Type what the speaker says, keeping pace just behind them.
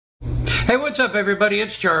Hey, what's up everybody?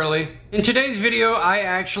 It's Charlie. In today's video, I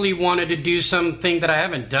actually wanted to do something that I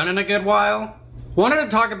haven't done in a good while. Wanted to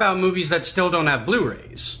talk about movies that still don't have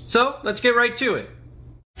Blu-rays. So, let's get right to it.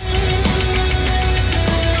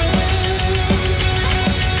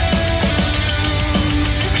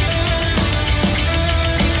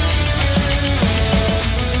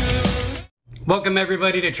 Welcome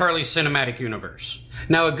everybody to Charlie's Cinematic Universe.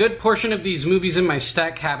 Now, a good portion of these movies in my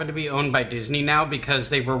stack happen to be owned by Disney now because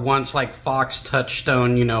they were once like Fox,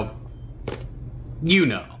 Touchstone, you know.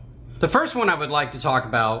 The first one I would like to talk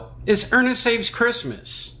about is Ernest Saves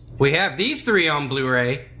Christmas. We have these three on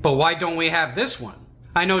Blu-ray, but why don't we have this one?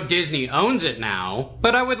 I know Disney owns it now,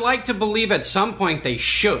 but I would like to believe at some point they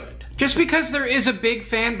should. Just because there is a big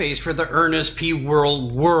fan base for the Ernest P.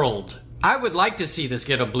 World. I would like to see this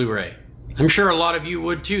get a Blu-ray. I'm sure a lot of you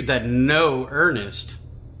would too that know Ernest.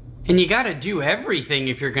 And you gotta do everything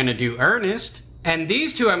if you're gonna do Ernest. And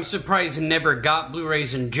these two I'm surprised never got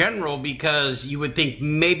Blu-rays in general because you would think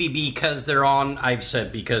maybe because they're on, I've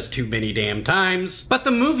said because too many damn times, but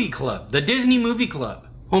the movie club, the Disney movie club.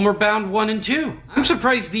 Homeward Bound 1 and 2. I'm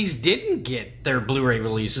surprised these didn't get their Blu-ray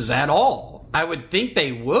releases at all. I would think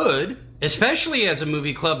they would, especially as a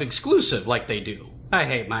movie club exclusive like they do. I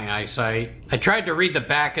hate my eyesight. I tried to read the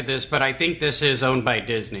back of this, but I think this is owned by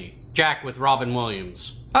Disney. Jack with Robin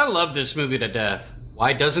Williams. I love this movie to death.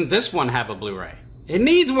 Why doesn't this one have a Blu-ray? It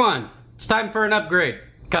needs one. It's time for an upgrade.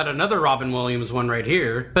 Got another Robin Williams one right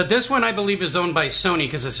here, but this one I believe is owned by Sony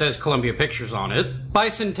because it says Columbia Pictures on it.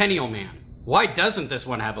 Bicentennial Man. Why doesn't this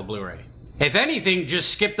one have a Blu-ray? If anything,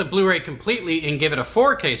 just skip the Blu-ray completely and give it a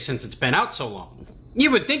 4K since it's been out so long.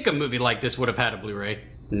 You would think a movie like this would have had a Blu-ray.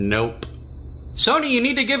 Nope. Sony, you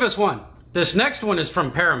need to give us one. This next one is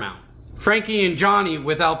from Paramount. Frankie and Johnny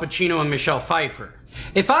with Al Pacino and Michelle Pfeiffer.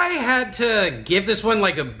 If I had to give this one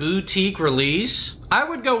like a boutique release, I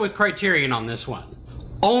would go with Criterion on this one.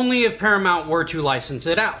 Only if Paramount were to license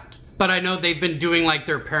it out. But I know they've been doing like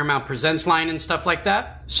their Paramount Presents line and stuff like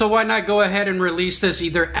that. So why not go ahead and release this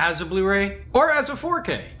either as a Blu-ray or as a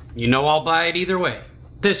 4K? You know I'll buy it either way.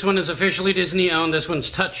 This one is officially Disney owned. This one's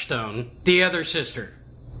Touchstone. The Other Sister.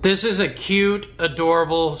 This is a cute,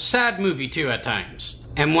 adorable, sad movie too at times.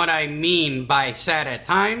 And what I mean by sad at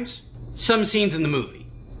times, some scenes in the movie.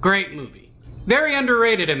 Great movie. Very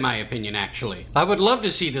underrated in my opinion, actually. I would love to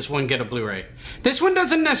see this one get a Blu-ray. This one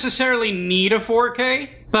doesn't necessarily need a 4K,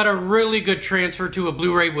 but a really good transfer to a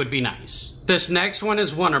Blu-ray would be nice. This next one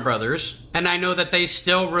is Warner Brothers, and I know that they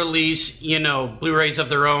still release, Blu-rays of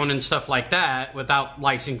their own and stuff like that without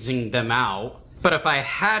licensing them out. But if I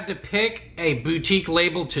had to pick a boutique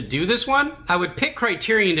label to do this one, I would pick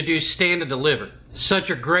Criterion to do Stand and Deliver. Such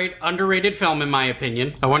a great, underrated film in my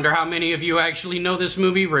opinion. I wonder how many of you actually know this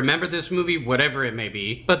movie, remember this movie, whatever it may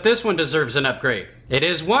be. But this one deserves an upgrade. It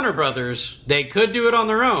is Warner Brothers. They could do it on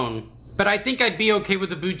their own, but I think I'd be okay with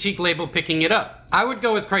the boutique label picking it up. I would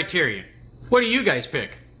go with Criterion. What do you guys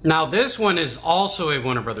pick? Now this one is also a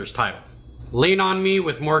Warner Brothers title. Lean on Me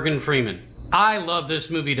with Morgan Freeman. I love this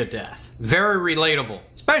movie to death. Very relatable,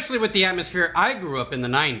 especially with the atmosphere I grew up in the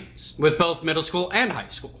 90s, with both middle school and high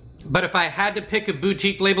school. But if I had to pick a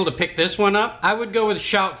boutique label to pick this one up, I would go with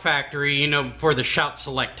Shout Factory, for the Shout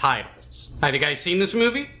Select titles. Have you guys seen this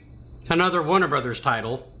movie? Another Warner Brothers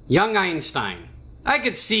title, Young Einstein. I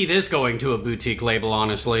could see this going to a boutique label,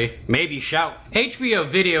 honestly. Maybe Shout. HBO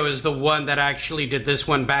Video is the one that actually did this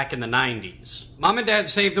one back in the 90s. Mom and Dad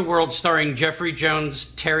Saved the World starring Jeffrey Jones,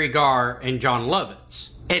 Terry Garr, and John Lovitz.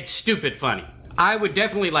 It's stupid funny. I would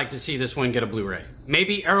definitely like to see this one get a Blu-ray.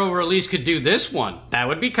 Maybe Arrow Release could do this one. That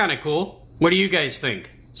would be kind of cool. What do you guys think?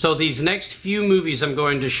 So these next few movies I'm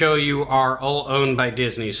going to show you are all owned by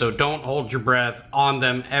Disney, so don't hold your breath on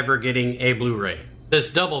them ever getting a Blu-ray. This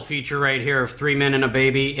double feature right here of 3 Men and a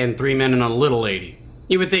Baby and 3 Men and a Little Lady.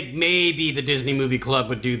 You would think maybe the Disney Movie Club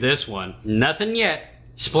would do this one. Nothing yet.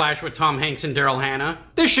 Splash with Tom Hanks and Daryl Hannah.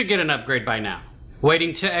 This should get an upgrade by now.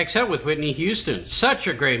 Waiting to Exhale with Whitney Houston. Such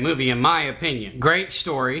a great movie in my opinion. Great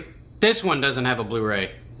story. This one doesn't have a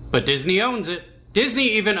Blu-ray, but Disney owns it. Disney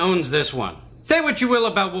even owns this one. Say what you will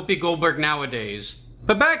about Whoopi Goldberg nowadays,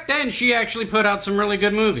 but back then she actually put out some really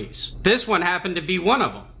good movies. This one happened to be one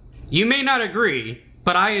of them. You may not agree,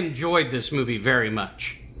 but I enjoyed this movie very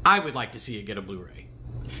much. I would like to see it get a Blu-ray.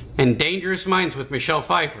 And Dangerous Minds with Michelle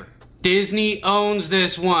Pfeiffer. Disney owns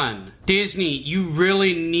this one. Disney, you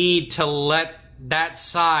really need to let that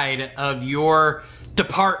side of your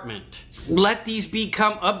department. Let these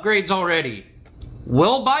become upgrades already.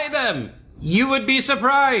 We'll buy them. You would be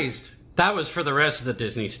surprised. That was for the rest of the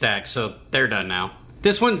Disney stack, so they're done now.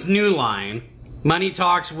 This one's New Line. Money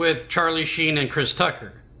Talks with Charlie Sheen and Chris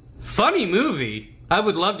Tucker. Funny movie. I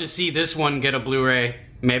would love to see this one get a Blu-ray,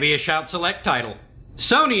 maybe a Shout Select title.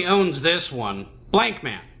 Sony owns this one, Blank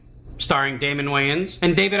Man, starring Damon Wayans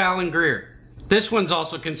and David Alan Grier. This one's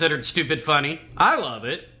also considered stupid funny. I love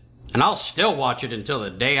it, and I'll still watch it until the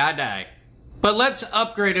day I die. But let's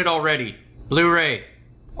upgrade it already. Blu-ray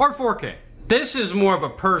or 4K. This is more of a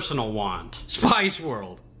personal want. Spice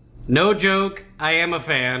World. No joke, I am a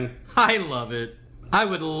fan. I love it. I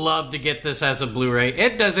would love to get this as a Blu-ray.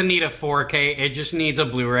 It doesn't need a 4K, it just needs a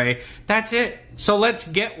Blu-ray. That's it. So let's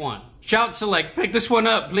get one. Shout Select, pick this one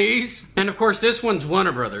up, please. And of course, this one's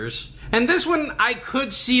Warner Brothers. And this one, I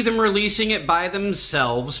could see them releasing it by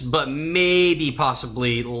themselves, but maybe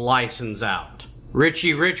possibly license out.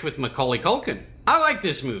 Richie Rich with Macaulay Culkin. I like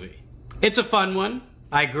this movie. It's a fun one.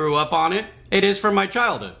 I grew up on it. It is from my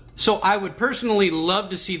childhood. So I would personally love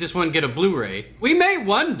to see this one get a Blu-ray. We may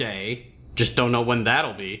one day, just don't know when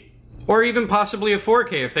that'll be. Or even possibly a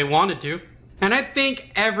 4K if they wanted to. And I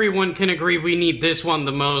think everyone can agree we need this one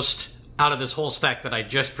the most out of this whole stack that I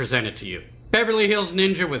just presented to you. Beverly Hills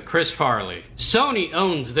Ninja with Chris Farley. Sony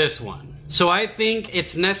owns this one. So I think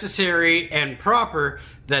it's necessary and proper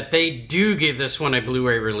that they do give this one a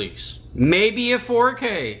Blu-ray release. Maybe a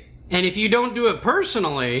 4K. And if you don't do it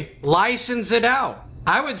personally, license it out.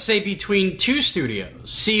 I would say between two studios.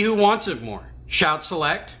 See who wants it more. Shout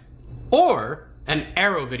Select or an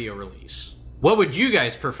Arrow video release. What would you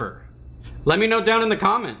guys prefer? Let me know down in the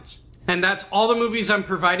comments. And that's all the movies I'm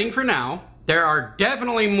providing for now. There are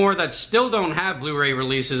definitely more that still don't have Blu-ray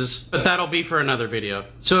releases, but that'll be for another video.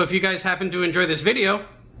 So if you guys happen to enjoy this video,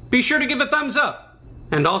 be sure to give a thumbs up.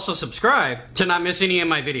 And also subscribe to not miss any of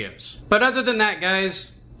my videos. But other than that,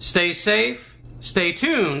 guys, stay safe, stay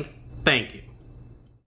tuned, thank you.